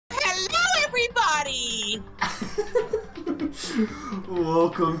me!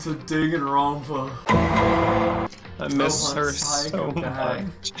 Welcome to Danganronpa. I miss her so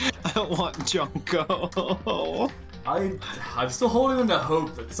much. I want Junko. I'm still holding on to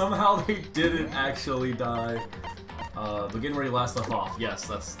hope that somehow they didn't actually die. Begin where you last left off. Yes,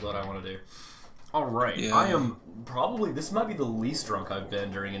 that's what I want to do. Alright, yeah. I am probably, this might be the least drunk I've been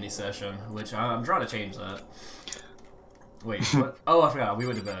during any session, which I'm trying to change that. Wait, what? Oh, I forgot, we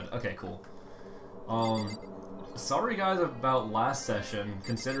went to bed. Okay, cool. Sorry guys about last session,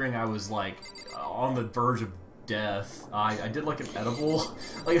 considering I was, like, on the verge of death. I did, like, an edible.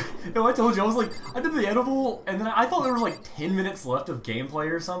 Like, you know, I told you, I was like, I did the edible, and then I thought there was, like, 10 minutes left of gameplay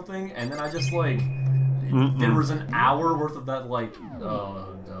or something, and then I just, like, there was an hour worth of that, like,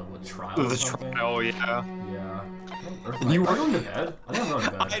 what, trial or something? Oh, yeah. Yeah. You were going to bed? I think I'm going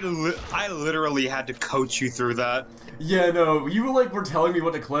to bed. I literally had to coach you through that. Yeah, no, you were like, telling me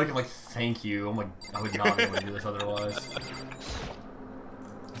what to click. I'm like, thank you. I'm like, I would not be able to do this otherwise.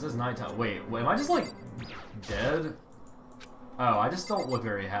 This is nighttime. Wait, am I just like dead? Oh, I just don't look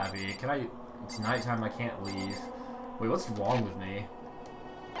very happy. Can I? It's nighttime. I can't leave. Wait, what's wrong with me?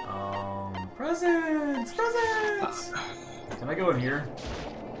 Presents! Presents! Can I go in here?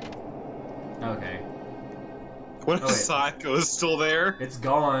 Okay. What if Psycho is still there? It's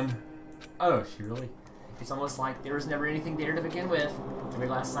gone. Oh, she really? It's almost like there was never anything there to begin with. Every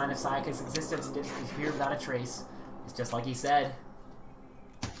last sign of Sayaka's existence disappeared without a trace. It's just like he said.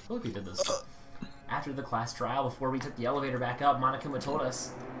 I feel like we did this. After the class trial, before we took the elevator back up, Monokuma told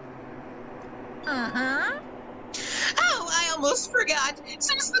us. Uh-huh. Oh, I almost forgot.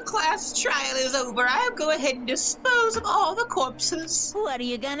 Since the class trial is over, I'll go ahead and dispose of all the corpses. What are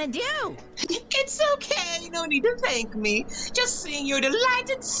you gonna do? It's okay. No need to thank me. Just seeing your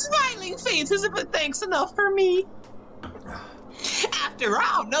delighted, smiling face is a thanks enough for me. After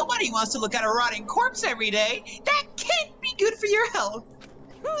all, nobody wants to look at a rotting corpse every day. That can't be good for your health.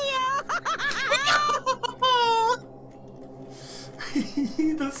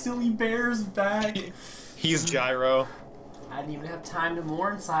 The silly bear's back. He's Gyro. I didn't even have time to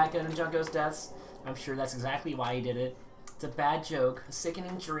mourn Sayaka and Junko's deaths. I'm sure that's exactly why he did it. It's a bad joke, a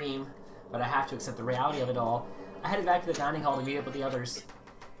sickening dream, but I have to accept the reality of it all. I headed back to the dining hall to meet up with the others.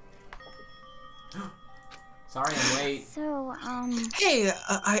 Sorry I'm late. So, Hey,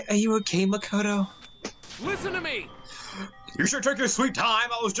 are you okay, Makoto? Listen to me! You sure took your sweet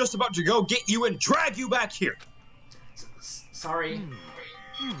time. I was just about to go get you and drag you back here. Sorry.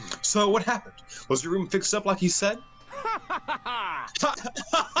 So what happened? Was your room fixed up like you said? I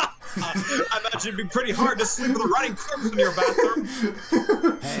imagine it'd be pretty hard to sleep with a rotting corpse in your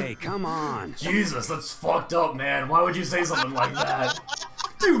bathroom. Hey, come on. Jesus, that's fucked up, man. Why would you say something like that?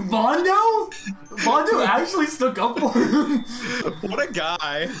 Dude, Mondo? Mondo actually stuck up for him. What a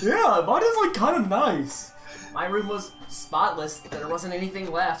guy. Yeah, Mondo's like kind of nice. My room was spotless. There wasn't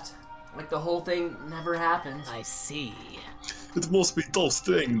anything left. Like the whole thing never happened. I see. It must be tough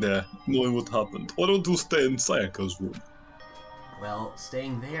staying there, knowing what happened. Why don't you stay in Sayaka's room? Well,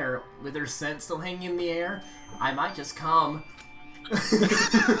 staying there, with her scent still hanging in the air, I might just come.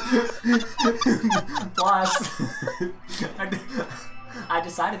 Plus, I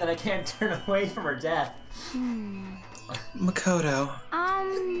decided that I can't turn away from her death. Makoto.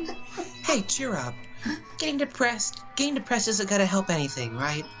 Hey, cheer up. Getting depressed isn't gonna help anything,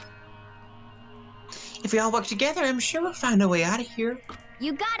 right? If we all work together, I'm sure we'll find a way out of here.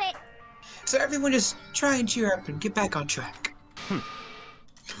 You got it! So everyone just try and cheer up and get back on track.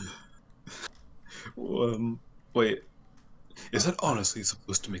 Wait. Is that honestly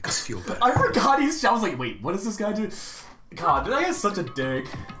supposed to make us feel better? I forgot I was like, wait, what does this guy do? God, that guy's such a dick.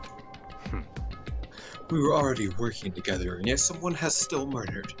 We were already working together, and yet someone has still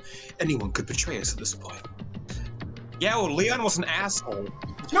murdered. Anyone could betray us at this point. Yeah, well, Leon was an asshole.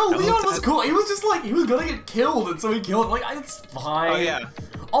 No, Leon was cool. He was just like, he was gonna get killed, and so he killed him. Like, it's fine. Oh, yeah.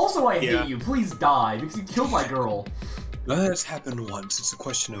 Also, I hate you. Please die, because you killed my girl. That's happened once. It's a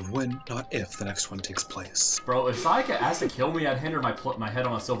question of when, not if, the next one takes place. Bro, if Sayaka asked to kill me, I'd hinder my head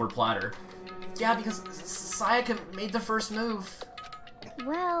on a silver platter. Yeah, because Sayaka made the first move.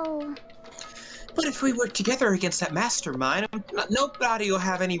 Well... But if we work together against that mastermind, nobody will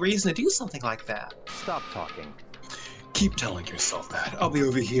have any reason to do something like that. Stop talking. Keep telling yourself that. I'll be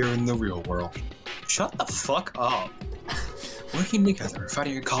over here in the real world. Shut the fuck up. Working together,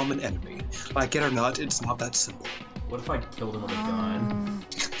 fighting a common enemy. Like it or not, it's not that simple. What if I killed him with a gun?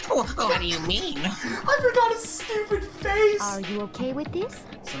 What do you mean? I forgot his stupid face! Are you okay with this?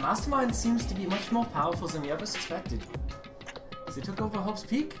 The mastermind seems to be much more powerful than we ever suspected. They took over Hope's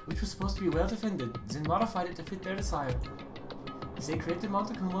Peak, which was supposed to be well defended, then modified it to fit their desire. They created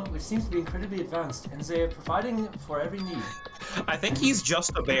Monokuma, which seems to be incredibly advanced, and they are providing for every need. I think he's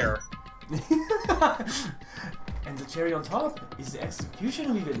just a bear. And the cherry on top is the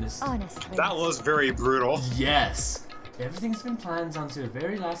execution we witnessed. Honestly. That was very brutal. Yes! Everything's been planned down to the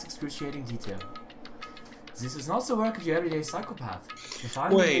very last excruciating detail. This is not the work of your everyday psychopath.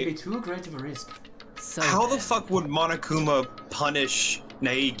 Defining may be too great of a risk. So How the then, fuck would Monokuma punish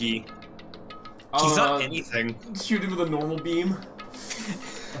Naegi? He's not anything. Shoot him with a normal beam.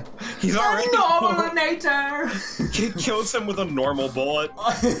 He's already Normalinator! He kills him with a normal bullet.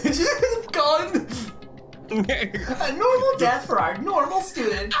 Gun! A normal death for our normal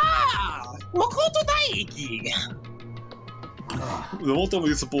student. Ah! Makoto Daiki! What are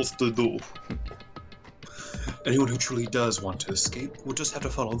we supposed to do? Anyone who truly does want to escape will just have to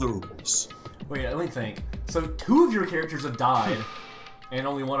follow the rules. Wait, let me think. So 2 of your characters have died, and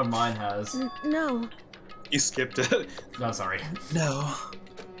only 1 of mine has. No. You skipped it. No, sorry. No.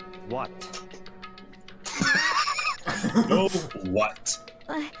 What? No, what?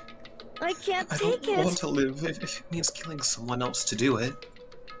 I can't I take don't want it. to live if it means killing someone else to do it.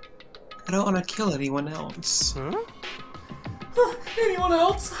 I don't want to kill anyone else. Huh? Anyone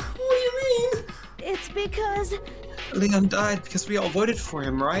else? What do you mean? It's because Leon died because we all voted for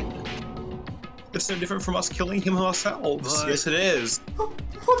him, right? It's no different from us killing him ourselves. But- Yes, it is. But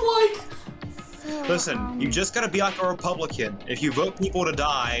like... so, Listen, you just gotta be like a Republican. If you vote people to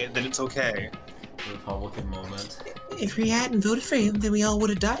die, then it's okay. Republican moment. If we hadn't voted for him, then we all would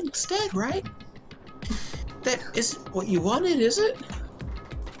have died instead, right? That isn't what you wanted, is it?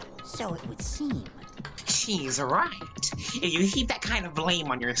 So it would seem. She's right. If you heap that kind of blame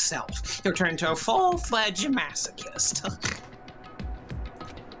on yourself, you'll turn into a full-fledged masochist.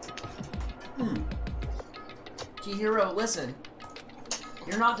 Chihiro, listen.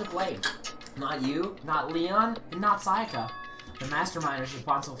 You're not to blame. Not you, not Leon, and not Sayaka. The mastermind is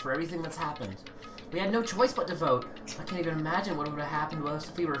responsible for everything that's happened. We had no choice but to vote. I can't even imagine what would have happened to us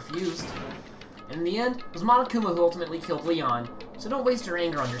if we refused. And in the end, it was Monokuma who ultimately killed Leon, so don't waste your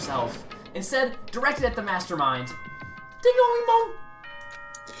anger on yourself. Instead, direct it at the mastermind. Ding dong bong!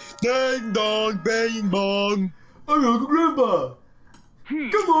 Ding dong, bang bong. I'm Uncle Grandpa!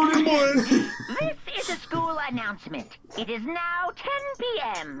 Come on, come on! This is a school announcement. It is now 10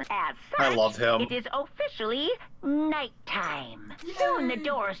 p.m. As such, I love him. it is officially nighttime. Soon the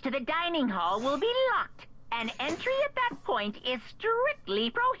doors to the dining hall will be locked, and entry at that point is strictly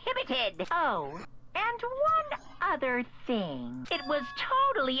prohibited. Oh, and one other thing. It was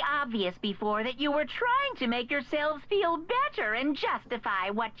totally obvious before that you were trying to make yourselves feel better and justify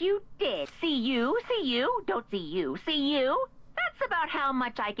what you did. See you, don't see you, see you. That's about how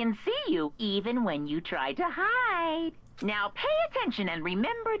much I can see you, even when you try to hide. Now pay attention and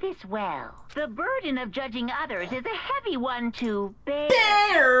remember this well. The burden of judging others is a heavy one to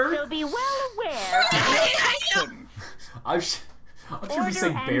bear. So be well aware of your actions. I'm sure Order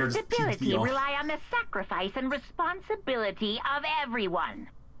saying and bears stability PPL. rely on the sacrifice and responsibility of everyone.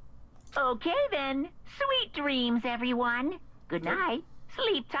 Okay then. Sweet dreams, everyone. Good night.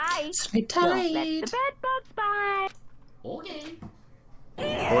 Sleep tight. Sleep Don't let tight. the bed bugs bite. Okay.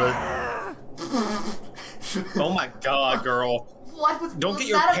 Oh my god, girl. What was, Don't what's get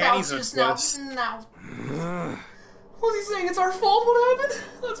your that about panties in just now? twists. Now. Was he saying it's our fault? What happened?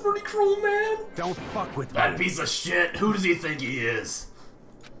 That's pretty cruel, man. Don't fuck with That me. piece of shit. Who does he think he is?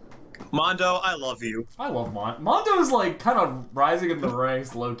 Mondo, I love you. I love Mondo's like kind of rising in the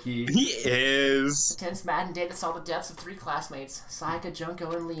ranks, low key. He is. Tense Madden Data saw the deaths of 3 classmates, Sayaka,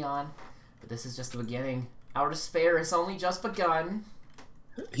 Junko, and Leon. But this is just the beginning. Our despair has only just begun.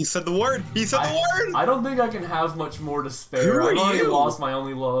 He said the word. He said the word. I don't think I can have much more despair. Who are I've already you? lost my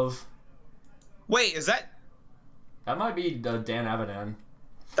only love. Wait, is that That might be Dan Avidan.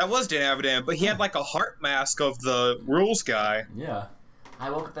 that was Dan Avidan? But he had like a heart mask of the rules guy. Yeah. I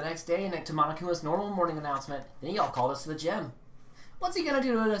woke up the next day and to Monokuma's normal morning announcement. Then he all called us to the gym. What's he gonna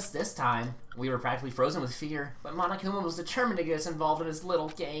do to us this time? We were practically frozen with fear, but Monokuma was determined to get us involved in his little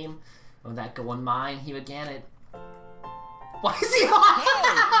game. With that goal in mind, he began it. Why is he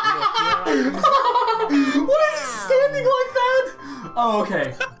What is he standing like that? Oh,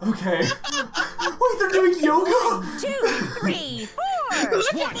 okay. Okay. Wait, they're doing yoga? 2, 3, 4.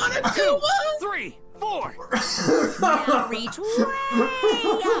 Two, 3, 4. Now reach way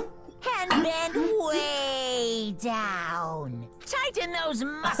up and bend way down. Tighten those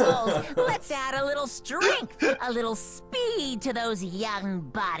muscles. Let's add a little strength, a little speed to those young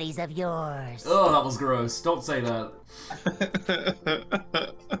bodies of yours. Oh, that was gross. Don't say that.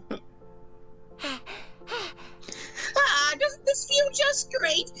 Doesn't this feel just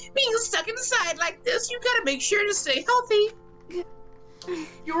great? Being stuck inside like this, you gotta make sure to stay healthy.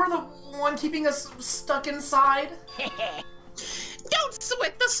 You're the one keeping us stuck inside? Don't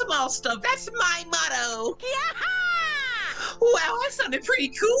sweat the small stuff. That's my motto. Wow, that sounded pretty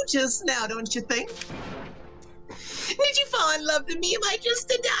cool just now, don't you think? Did you fall in love with me? Am I just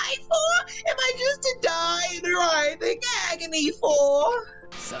to die for? Am I just to die in writhing agony for?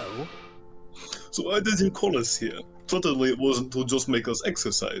 So why did you call us here? Certainly it wasn't to just make us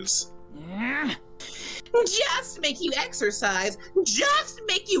exercise. Just make you exercise. Just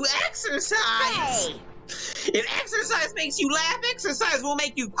make you exercise. Hey. If exercise makes you laugh, exercise will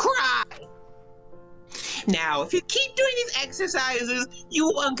make you cry. Now, if you keep doing these exercises, you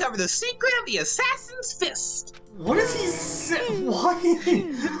will uncover the secret of the assassin's fist. What is he saying? What?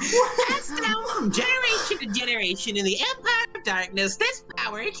 Passed down from generation to generation in the Empire of Darkness, this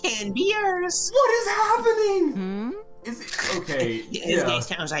power can be yours. What is happening? Is it okay? Yeah. It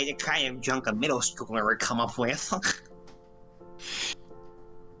sounds like the kind of junk a middle schooler would come up with.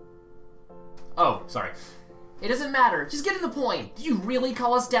 Oh, sorry. It doesn't matter. Just get to the point. Do you really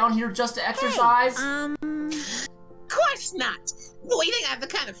call us down here just to exercise? Of course not. Well, you think I have the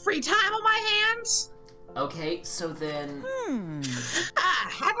kind of free time on my hands? Okay, so then...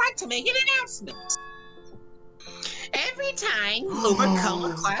 I'd like to make an announcement. Every time you overcome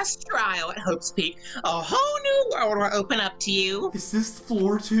a class trial at Hope's Peak, a whole new world will open up to you. Is this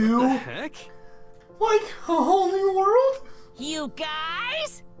floor 2? What the heck? Like a whole new world? You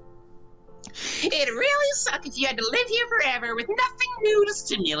guys? It'd really suck if you had to live here forever with nothing new to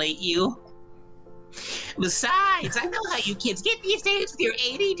stimulate you. Besides, I know how you kids get these days with your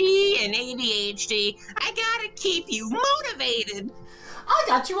ADD and ADHD. I gotta keep you motivated. I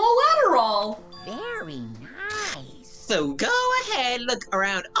got you all Adderall. Very nice. So go ahead, look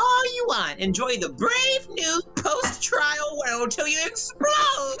around all you want. Enjoy the brave new post-trial world till you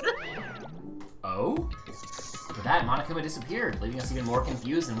explode. Oh? With that, Monokuma disappeared, leaving us even more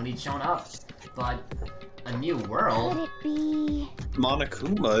confused than when he'd shown up. But a new world? Could it be...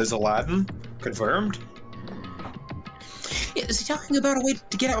 Monokuma is Aladdin? Confirmed? Is he talking about a way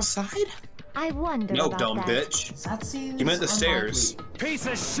to get outside? I wonder No, about dumb that. bitch. That seems You meant the unlikely. stairs. Piece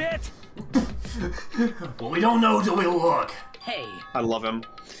of shit! Well, we don't know till we look. Hey. I love him.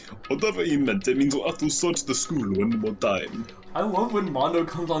 Whatever he meant, it means we'll have to search the school one more time. I love when Mondo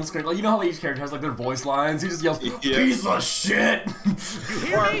comes on screen. Like, you know how each character has like their voice lines? He just yells, Yeah. "Piece of shit!"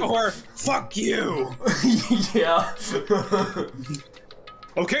 or fuck you! Yeah.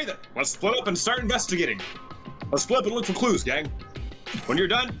 Okay then, let's split up and start investigating. Let's split up and look for clues, gang. When you're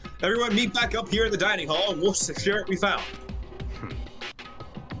done, everyone meet back up here in the dining hall and we'll secure what we found.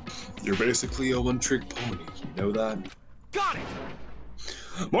 You're basically a one-trick pony, you know that? Got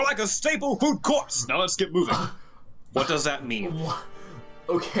it! More like a staple food corpse! Now let's get moving. What does that mean?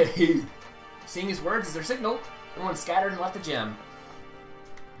 Okay. Seeing his words as their signal, everyone scattered and left the gym.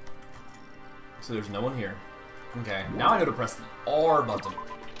 So there's no one here. Okay, now I know to press the R button.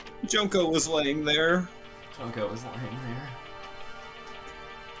 Junko was laying there. Junko was lying there.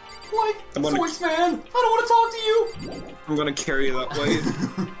 Like, I'm gonna- Zoinks, man! I don't want to talk to you! I'm gonna carry you that way.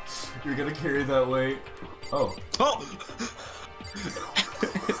 You're gonna carry that weight. Oh. Oh!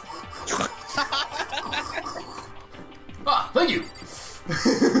 Ah, thank you!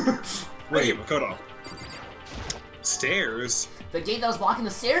 Wait, hold on. Stairs? The gate that was blocking the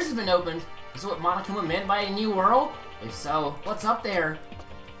stairs has been opened. Is what Monokuma meant by a new world? If so, what's up there?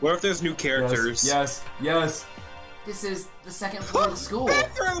 What if there's new characters? Yes, yes. This is the second floor of the school.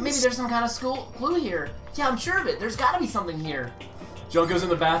 Bathrooms! Maybe there's some kind of school clue here. Yeah, I'm sure of it. There's gotta be something here. Junko's in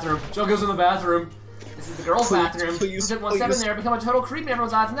the bathroom. Junko's in the bathroom. This is the girls' bathroom. Please, Took one step in please. there, become a total creep in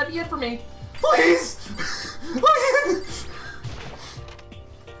everyone's eyes, and that'd be it for me. Please! Please!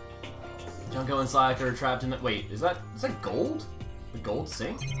 Junko and Sayaka are trapped in the. Wait, is that gold? The gold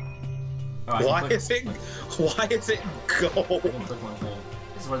sink? Oh, I can Why click- is it gold? I can click one thing.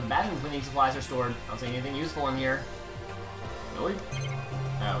 This is where the bathroom cleaning supplies are stored. I don't see anything useful in here. Really?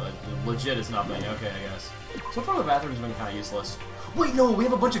 Oh, that legit is nothing. Okay, I guess. So far the bathroom's been kind of useless. Wait, no, we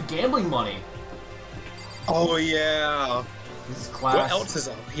have a bunch of gambling money. Oh yeah. This is class. What else is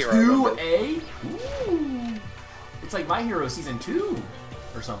up here? I wonder? 2A? Ooh. It's like My Hero Season 2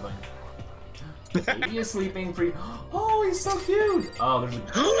 or something. Baby is sleeping free. Oh, he's so cute. Oh, there's a.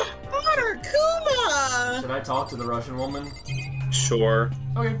 Monokuma! Should I talk to the Russian woman? Sure.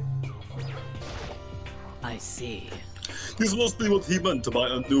 Okay. I see. This must be what he meant by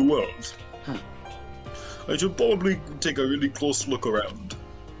a new world. I should probably take a really close look around.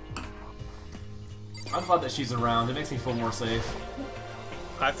 I'm glad that she's around. It makes me feel more safe.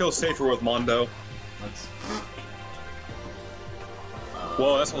 I feel safer with Mondo. Let's.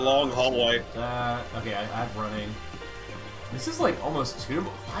 Whoa, that's a long hallway. Okay, I have running. This is like almost too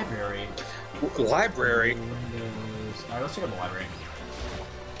library. Library? Windows. Alright, let's check out the library.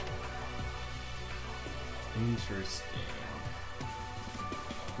 Interesting.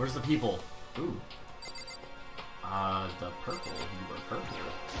 Where's the people? Ooh. The purple. You were purple.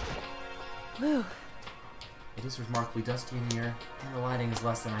 Whew. It is remarkably dusty in here, and the lighting is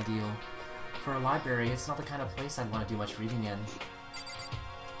less than ideal. For a library, it's not the kind of place I'd want to do much reading in.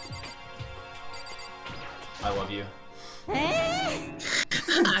 I love you.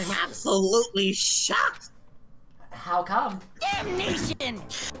 I'm absolutely shocked. How come? Damnation!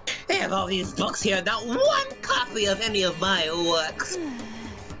 They have all these books here, not one copy of any of my works.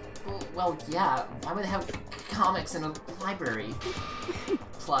 Well, yeah. Why would they have comics in a library?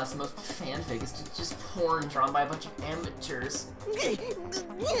 Plus, most fanfic is just porn drawn by a bunch of amateurs.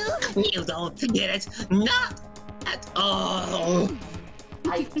 You don't get it, not at all.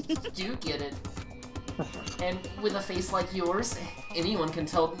 I do get it. And with a face like yours, anyone can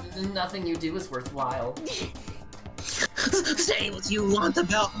tell nothing you do is worthwhile. Say what you want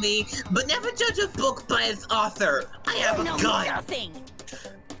about me, but never judge a book by its author. I have a gun. Nothing.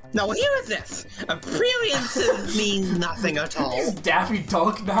 Now here is this. Appearances mean nothing at all. Is Daffy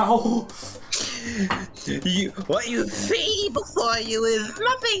Duck now? What you see before you is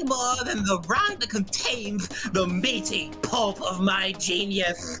nothing more than the rind that contains the meaty pulp of my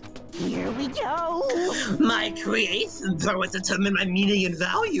genius. Here we go. My creations are what determine my meaning and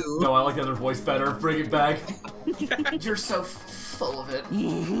value. No, I like the other voice better. Bring it back. You're so full of it.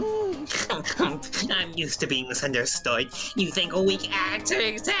 I'm used to being misunderstood. You think a weak actor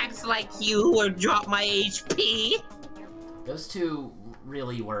exacts like you would drop my HP? Those two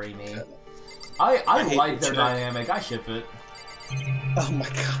really worry me. I hate like the their chick. dynamic. I ship it. Oh my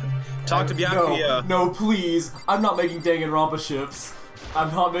god. Talk to Bianca. No, no, please. I'm not making Danganronpa ships. I'm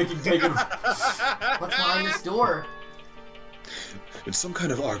not making What's behind this door? It's some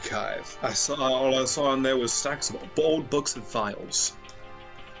kind of archive. All I saw in there was stacks of old books and files.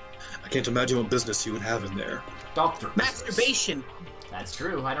 I can't imagine what business you would have in there. Doctor. Masturbation. That's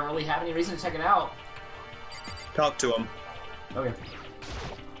true. I don't really have any reason to check it out. Talk to him. Okay.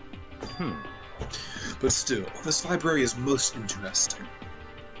 But still, this library is most interesting.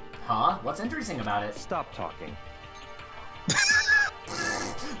 Huh? What's interesting about it? Stop talking.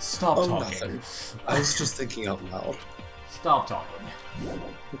 Stop Oh, talking. nothing. I was just thinking out loud. Stop talking.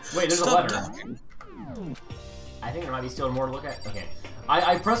 Wait, there's Stop a letter. talking. I think there might be still more to look at. Okay.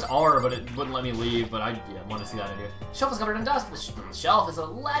 I pressed R, but it wouldn't let me leave, but I want to see that anyway. Shelf is covered in dust. The shelf is a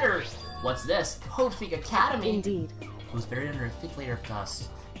letter. What's this? Hope Peak Academy. Indeed. It was buried under a thick layer of dust.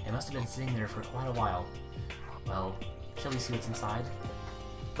 It must have been sitting there for quite a while. Well, shall we see what's inside?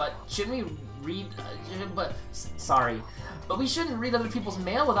 But shouldn't we read? Sorry, but we shouldn't read other people's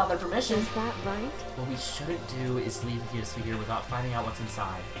mail without their permission. Is that right? What we shouldn't do is leave this here without finding out what's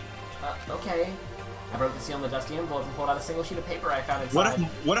inside. Okay. I broke the seal on the dusty envelope and pulled out a single sheet of paper I found inside.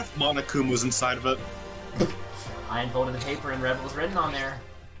 What if Monokuma was inside of it? I unfolded the paper and read what was written on there.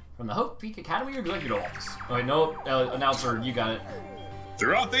 From the Hope Peak Academy Executive Office. Oh, wait, no, announcer, you got it.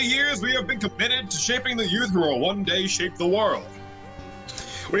 Throughout the years, we have been committed to shaping the youth who will one day shape the world.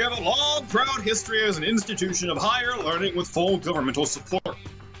 We have a long, proud history as an institution of higher learning with full governmental support.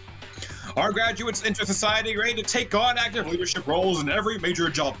 Our graduates enter society ready to take on active leadership roles in every major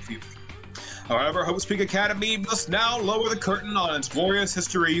job field. However, Hope's Peak Academy must now lower the curtain on its glorious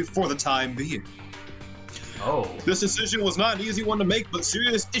history for the time being. Oh. This decision was not an easy one to make, but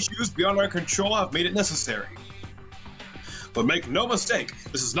serious issues beyond our control have made it necessary. But make no mistake,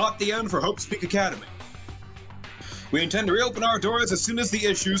 this is not the end for Hope's Peak Academy. We intend to reopen our doors as soon as the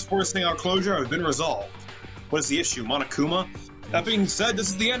issues forcing our closure have been resolved. What is the issue, Monokuma? That being said, this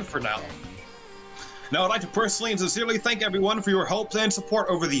is the end for now. Now I'd like to personally and sincerely thank everyone for your help and support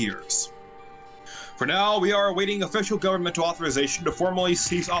over the years. For now, we are awaiting official governmental authorization to formally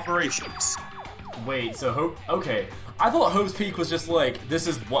cease operations. Wait, so Hope... Okay. I thought Hope's Peak was just like, this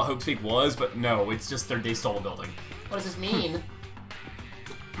is what Hope's Peak was, but no, it's just they stole a building. What does this mean?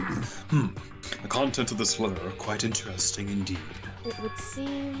 The contents of this letter are quite interesting indeed. It would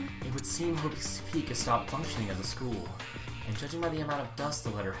seem... It would seem Hope's Peak has stopped functioning as a school. And judging by the amount of dust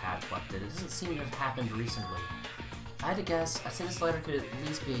the letter had collected, it doesn't seem to have happened recently. If I had to guess, I'd say this letter could at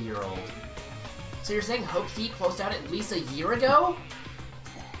least be a year old. So you're saying Hope Peak closed out at least a year ago?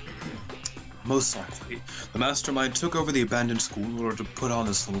 Most likely, the mastermind took over the abandoned school in order to put on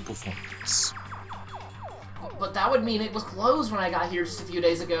this little performance. But that would mean it was closed when I got here just a few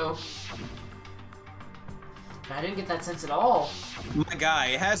days ago. But I didn't get that sense at all. My guy,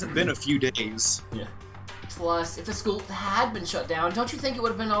 it hasn't been a few days. Yeah. Plus, if the school had been shut down, don't you think it would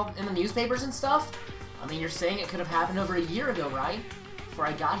have been all in the newspapers and stuff? I mean, you're saying it could have happened over a year ago, right? Before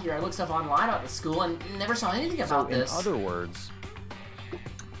I got here, I looked stuff online about the school and never saw anything about this. So, in other words...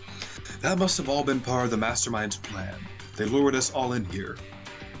 That must have all been part of the Mastermind's plan. They lured us all in here.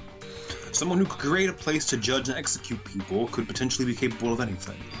 Someone who could create a place to judge and execute people could potentially be capable of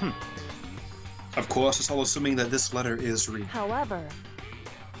anything. Of course, it's all assuming that this letter is real. However,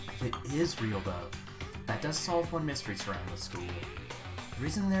 If it is real, though, that does solve one mystery surrounding the school. The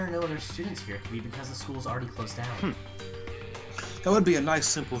reason there are no other students here could be because the school's already closed down. That would be a nice,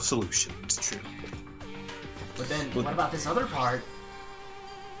 simple solution, it's true. But then, what about this other part?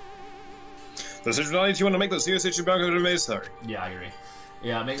 The decision you want to make the serious issue about the maze, sorry. Yeah, I agree.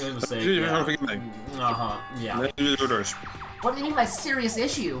 Yeah, make no mistake. Yeah. Yeah. What do you mean by serious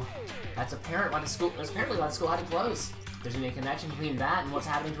issue? That's apparently why the school had to close. There's any connection between that and what's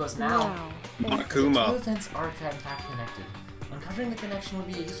happening to us now. wow. The two Monokuma. events are in fact connected. Uncovering the connection would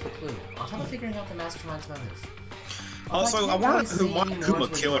be a useful clue, on top of figuring out the mastermind's motive. Also, I wonder who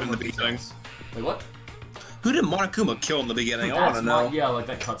Monokuma killed in the beginning. Wait, what? Who did Monokuma kill in the beginning? I want to know. Yeah, like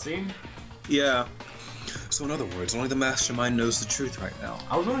that cutscene. Yeah. So in other words, only the Mastermind knows the truth right now.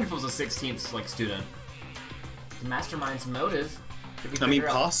 I was wondering if it was a 16th like student. The mastermind's motive. I mean,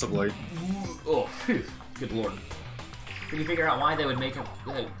 possibly. Oh, phew. Good lord. Can you figure out why they would make a...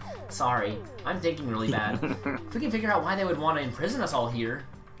 sorry, I'm thinking really bad. If we can figure out why they would want to imprison us all here,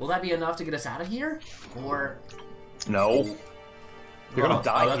 will that be enough to get us out of here? Or... No. You're gonna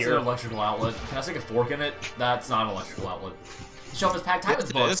die that's here. an electrical outlet. Can I stick a fork in it? That's not an electrical outlet. The shelf is packed tight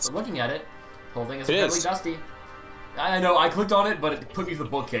with books, but looking at it, the whole thing is incredibly dusty. I know, I clicked on it, but it put me to the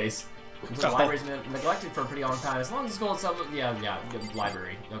bookcase. The library's been neglected for a pretty long time. As long as the school itself... Yeah,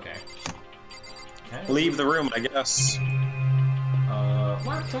 library. Okay. Leave the room, I guess.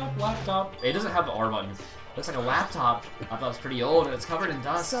 Laptop. It doesn't have the R button. Looks like a laptop. I thought it was pretty old and it's covered in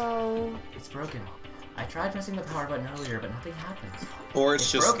dust. So... It's broken. I tried pressing the power button earlier, but nothing happens. Or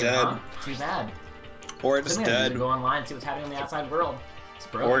it's just broken, dead. Huh? Too bad. Or it's I dead. need to go online and see what's happening in the outside world. It's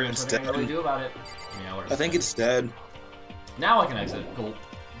broken. Or There's it's nothing I dead. can really do about it. Yeah, I think it's dead. Now I can exit. Cool.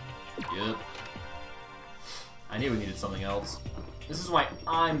 Yep. I knew we needed something else. This is why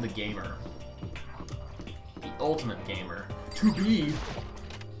I'm the gamer. The ultimate gamer. To be.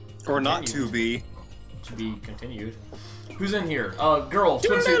 Or not to be. To be continued. Who's in here? Girl.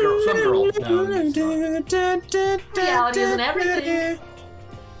 Swimsuit girl. Swim girl. No, it's not. Reality isn't everything.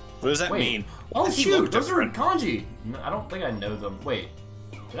 What does that Wait. mean? Oh, That's shoot. Those are different. kanji. No, I don't think I know them. Wait.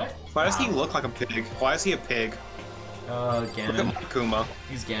 Did I? Why does he look like a pig? Why is he a pig? Look at Ganon. Monokuma.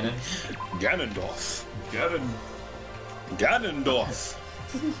 He's Ganon. Ganondorf. Ganon. Ganondorf.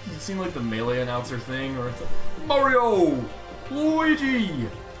 It seemed like the Melee announcer thing, or it's like, Mario! Luigi!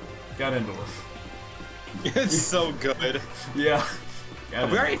 Ganondorf. It's so good. Yeah.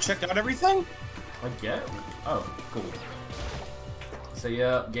 Have we already checked out everything? I get. Oh, cool. So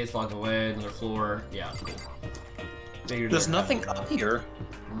yeah, gates locked away, another floor. Yeah, cool. Figured There's there nothing had to be up here.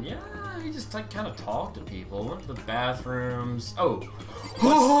 Yeah, you just like kind of talk to people. Went to the bathrooms. Oh.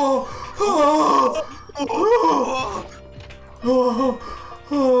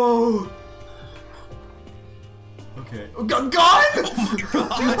 Okay. Oh, gun!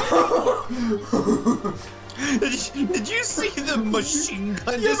 Did you see the machine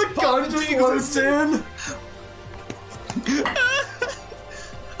gun? Yeah, the gun just loads in.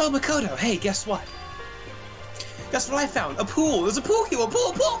 Oh, Makoto, hey, guess what? Guess what I found? A pool! There's a pool here! A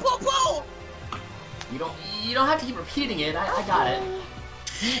pool! Pool! Pool! Pool! You don't have to keep repeating it. I got it.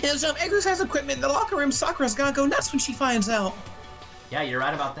 There's exercise equipment in the locker room. Sakura's gonna go nuts when she finds out. Yeah, you're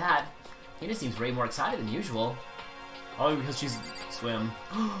right about that. He just seems way more excited than usual. Probably because she's swim.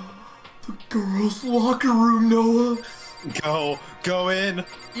 The girls' locker room, Noah. Go in.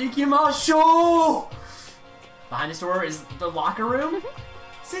 Ikimashou! Behind this door is the locker room.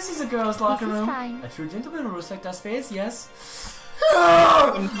 This is a girl's locker This is room. fine. A true gentleman will respect our space, yes.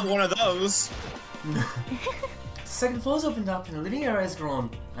 I'm not one of those. The second floor's opened up and the living area has grown.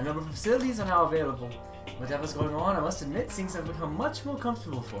 A number of facilities are now available. Whatever's going on, I must admit things have become much more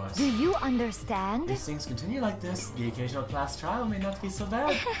comfortable for us. Do you understand? If things continue like this, the occasional class trial may not be so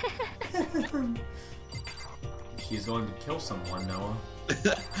bad. She's going to kill someone, Noah.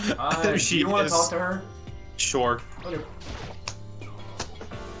 Do you want to talk to her? Sure. Okay.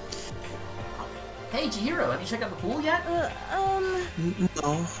 Hey, Chihiro, have you checked out the pool yet?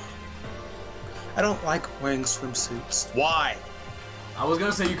 No. I don't like wearing swimsuits. Why? I was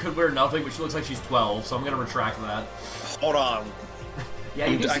gonna say you could wear nothing, but she looks like she's 12, so I'm gonna retract that. Hold on. Yeah,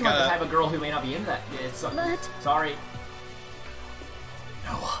 you do seem like the type of girl who may not be into that. It's sorry.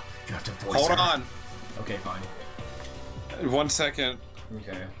 Noah, you have to voice her. Hold on. Okay, fine. 1 second.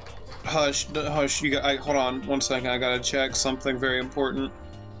 Okay. Hush, hush. You got. Hold on, 1 second. I gotta check something very important.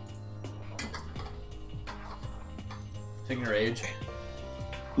 Checking your age.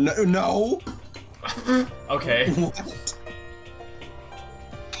 No, no. Okay. What?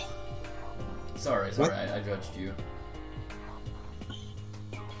 Sorry, What? I judged you.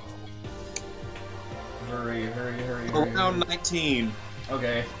 Hurry. Around 19.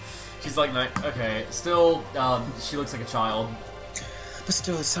 Okay. She's like okay. Still, she looks like a child. But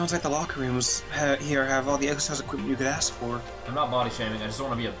still, it sounds like the locker rooms here have all the exercise equipment you could ask for. I'm not body shaming. I just don't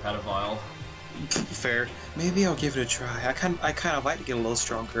want to be a pedophile. Fair. Maybe I'll give it a try. I kind of like to get a little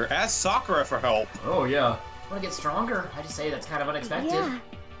stronger. Ask Sakura for help. Oh yeah. Want to get stronger? I just say that's kind of unexpected. Yeah.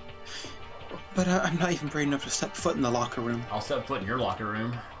 But I'm not even brave enough to step foot in the locker room. I'll step foot in your locker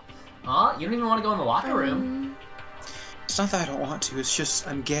room. Huh? You don't even want to go in the locker room? It's not that I don't want to. It's just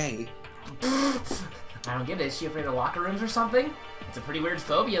I'm gay. I don't get it. Is she afraid of locker rooms or something? It's a pretty weird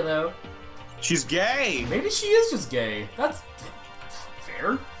phobia, though. She's gay. Maybe she is just gay. That's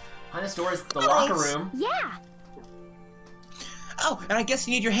fair. Behind this door is the locker room. Yeah. Oh, and I guess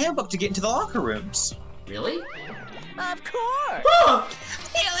you need your handbook to get into the locker rooms. Really? Of course. Ah!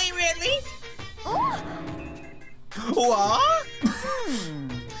 Really? What?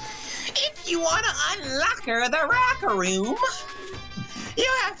 If you want to unlocker the locker room, you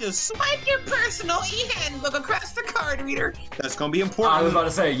have to swipe your personal e-handbook across the card reader. That's gonna be important. I was about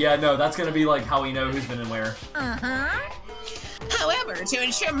to say, yeah, no, that's gonna be like how we know who's been in where. However, to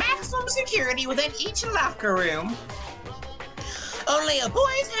ensure maximum security within each locker room, only a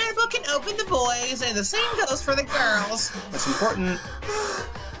boy's handbook can open the boys, and the same goes for the girls. That's important.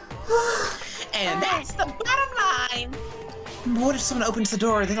 And that's the bottom line. What if someone opens the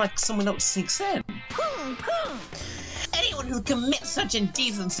door and then, like, someone else sneaks in? Anyone who commits such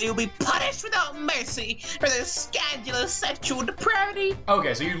indecency will be punished without mercy for their scandalous sexual depravity.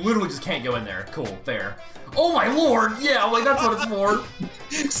 Okay, so you literally just can't go in there. Cool, fair. Oh my lord! Yeah, like that's what it's for.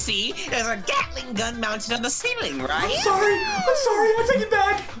 See, there's a Gatling gun mounted on the ceiling, right? I'm sorry, I take it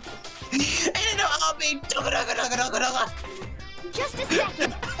back. And it'll all be dugga-dugga-dugga-dugga-dugga. Just a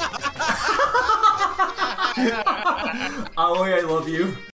second. Aoi, I love you.